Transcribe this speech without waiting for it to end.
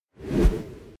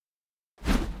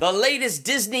The latest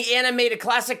Disney animated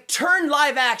classic turned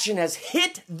live action has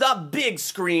hit the big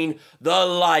screen, The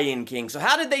Lion King. So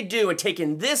how did they do in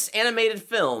taking this animated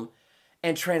film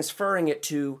and transferring it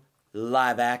to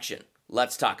live action?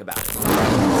 Let's talk about it.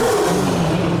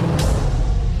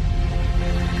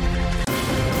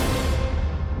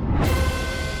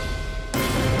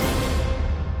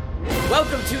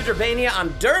 Welcome to Durbania. I'm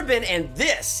Durbin, and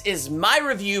this is my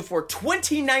review for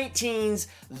 2019's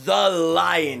The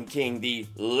Lion King, the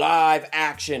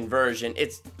live-action version.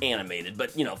 It's animated,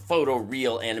 but,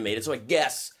 photoreal animated, so I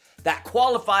guess that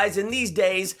qualifies in these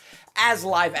days as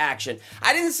live action.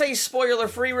 I didn't say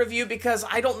spoiler-free review because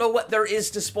I don't know what there is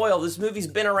to spoil. This movie's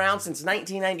been around since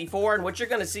 1994, and what you're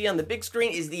going to see on the big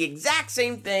screen is the exact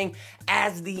same thing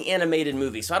as the animated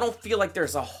movie. So I don't feel like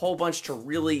there's a whole bunch to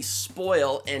really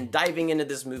spoil in diving into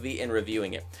this movie and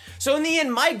reviewing it. So in the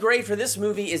end, my grade for this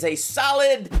movie is a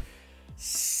solid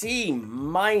C-.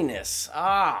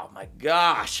 Oh my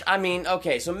gosh.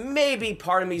 Okay, so maybe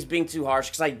part of me is being too harsh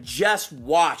because I just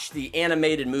watched the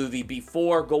animated movie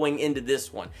before going into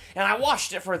this one. And I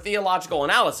watched it for a theological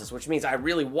analysis, which means I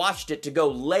really watched it to go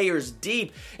layers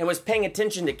deep and was paying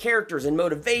attention to characters and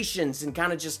motivations and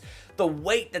kind of just the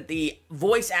weight that the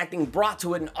voice acting brought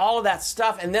to it and all of that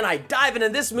stuff. And then I dive into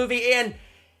this movie and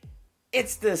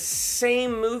it's the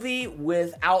same movie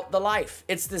without the life.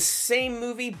 It's the same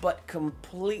movie, but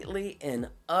completely and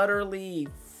utterly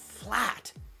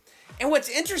flat. And what's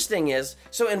interesting is,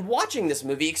 so in watching this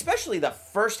movie, especially the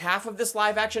first half of this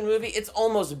live action movie, it's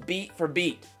almost beat for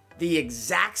beat the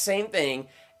exact same thing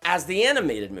as the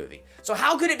animated movie. So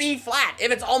how could it be flat if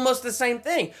it's almost the same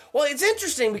thing? Well, it's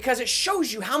interesting because it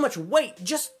shows you how much weight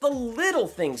just the little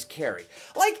things carry.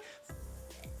 Like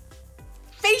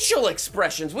facial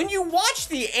expressions. When you watch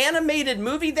the animated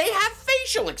movie, they have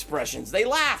facial expressions. They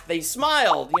laugh, they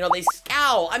smile, they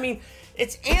scowl.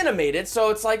 It's animated, so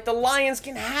it's like the lions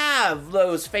can have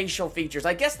those facial features.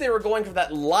 I guess they were going for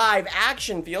that live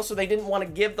action feel, so they didn't want to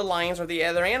give the lions or the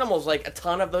other animals like a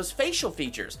ton of those facial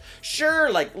features.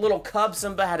 Sure, like little cub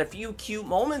Simba had a few cute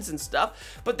moments and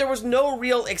stuff, but there was no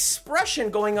real expression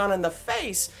going on in the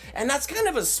face, and that's kind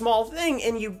of a small thing,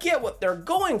 and you get what they're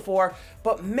going for,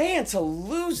 but man, to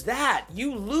lose that,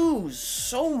 you lose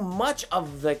so much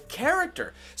of the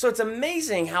character. So it's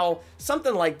amazing how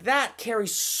something like that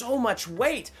carries so much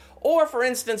weight. Or, for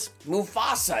instance,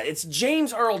 Mufasa. It's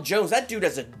James Earl Jones. That dude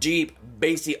has a deep,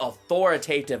 bassy,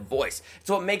 authoritative voice. It's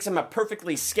what makes him a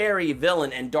perfectly scary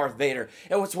villain in Darth Vader.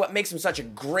 It's what makes him such a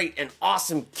great and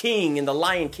awesome king in the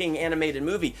Lion King animated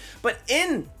movie. But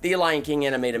in the Lion King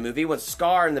animated movie, when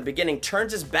Scar in the beginning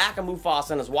turns his back on Mufasa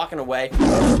and is walking away,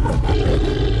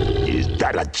 is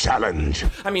that a challenge?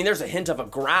 There's a hint of a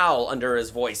growl under his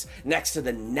voice next to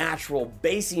the natural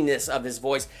bassiness of his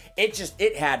voice.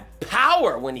 It had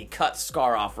power when he cut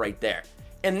Scar off right there.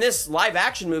 In this live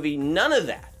action movie, none of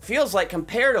that. Feels like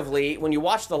comparatively, when you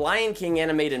watch the Lion King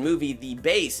animated movie, the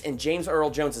bass in James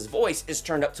Earl Jones' voice is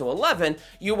turned up to 11.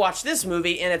 You watch this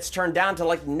movie and it's turned down to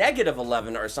like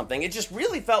 -11 or something. It just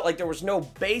really felt like there was no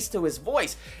bass to his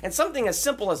voice. And something as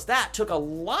simple as that took a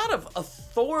lot of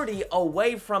authority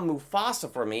away from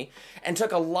Mufasa for me and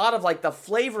took a lot of like the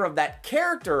flavor of that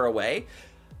character away,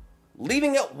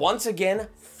 leaving it once again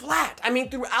flat.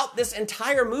 Throughout this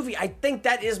entire movie, I think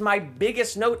that is my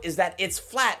biggest note, is that it's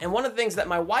flat. And one of the things that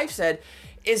my wife said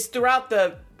is throughout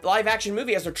the live action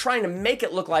movie, as they're trying to make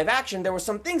it look live action, there were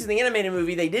some things in the animated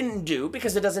movie they didn't do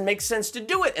because it doesn't make sense to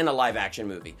do it in a live action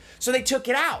movie. So they took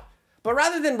it out. But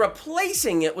rather than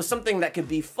replacing it with something that could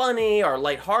be funny or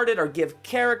lighthearted or give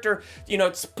character,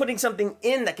 it's putting something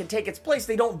in that can take its place,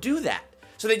 they don't do that.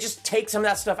 So they just take some of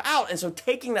that stuff out, and so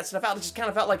taking that stuff out, it just kind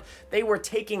of felt like they were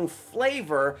taking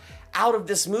flavor out of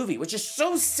this movie, which is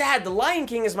so sad. The Lion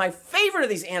King is my favorite of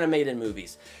these animated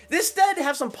movies. This did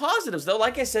have some positives, though.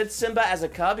 Like I said, Simba as a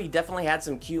cub, he definitely had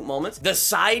some cute moments. The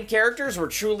side characters were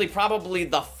truly probably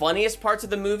the funniest parts of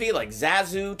the movie, like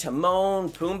Zazu, Timon,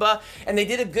 Pumbaa, and they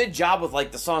did a good job with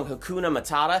like the song Hakuna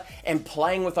Matata and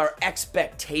playing with our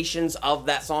expectations of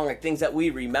that song, like things that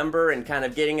we remember and kind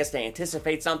of getting us to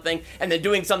anticipate something and then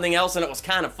doing something else, and it was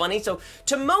kind of funny. So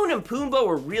Timon and Pumbaa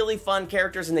were really fun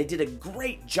characters, and they did a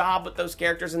great job with those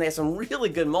characters, and they had some really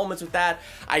good moments with that.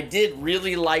 I did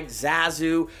really like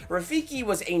Zazu. Rafiki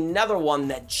was another one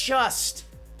that just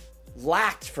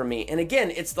lacked for me. And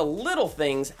again, it's the little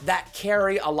things that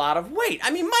carry a lot of weight.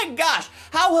 My gosh,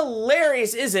 how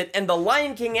hilarious is it in the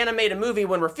Lion King animated movie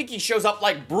when Rafiki shows up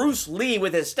like Bruce Lee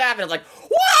with his staff and it's like,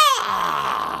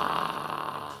 wah!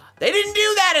 They didn't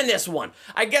do that in this one.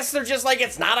 I guess they're just like,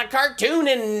 it's not a cartoon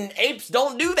and apes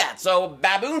don't do that, so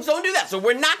baboons don't do that, so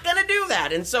we're not gonna do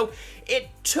that. And so it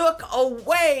took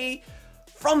away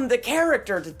from the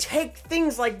character to take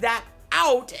things like that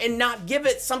out and not give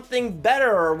it something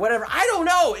better or whatever. I don't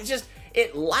know.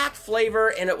 It lacked flavor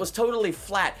and it was totally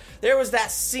flat. There was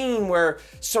that scene where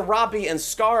Sarabi and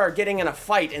Scar are getting in a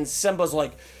fight and Simba's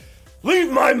like,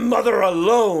 "Leave my mother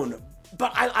alone."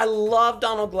 But I love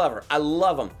Donald Glover. I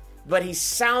love him. But he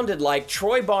sounded like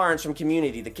Troy Barnes from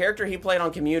Community, the character he played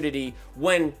on Community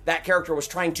when that character was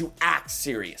trying to act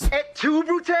serious. Et tu,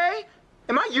 Brute?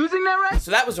 Am I using that right?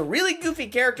 So that was a really goofy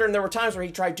character, and there were times where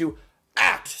he tried to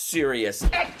act serious.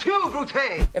 Et tu,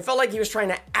 Brute? It felt like he was trying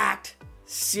to act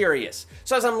serious.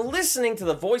 So as I'm listening to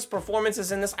the voice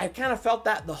performances in this, I kind of felt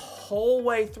that the whole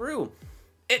way through.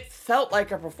 It felt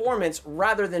like a performance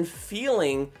rather than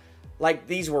feeling like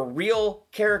these were real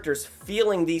characters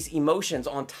feeling these emotions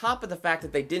on top of the fact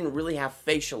that they didn't really have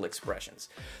facial expressions.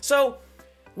 So,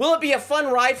 will it be a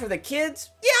fun ride for the kids?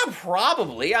 Yeah,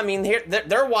 probably. I mean,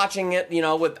 they're watching it,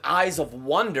 with eyes of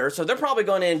wonder, so they're probably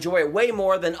going to enjoy it way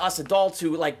more than us adults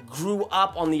who, grew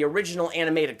up on the original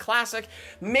animated classic.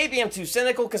 Maybe I'm too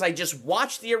cynical because I just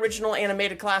watched the original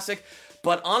animated classic,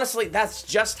 but honestly, that's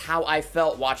just how I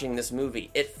felt watching this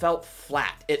movie. It felt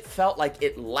flat. It felt like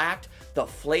it lacked the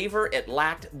flavor, it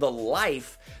lacked the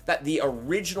life that the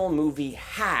original movie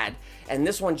had, and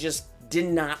this one just did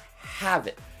not have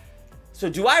it. So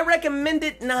do I recommend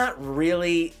it? Not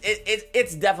really.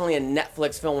 It's definitely a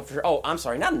Netflix film for... Oh, I'm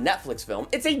sorry, not a Netflix film.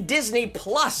 It's a Disney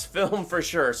Plus film for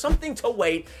sure. Something to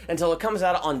wait until it comes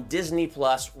out on Disney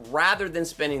Plus rather than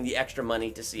spending the extra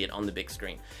money to see it on the big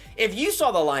screen. If you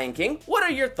saw The Lion King, what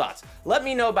are your thoughts? Let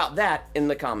me know about that in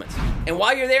the comments. And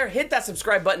while you're there, hit that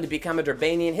subscribe button to become a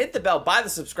Durbanian. Hit the bell by the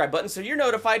subscribe button so you're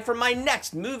notified for my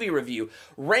next movie review,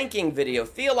 ranking video,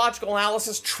 theological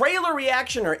analysis, trailer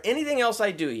reaction, or anything else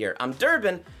I do here. I'm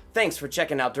Durbin. Thanks for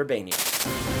checking out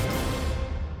Durbanian.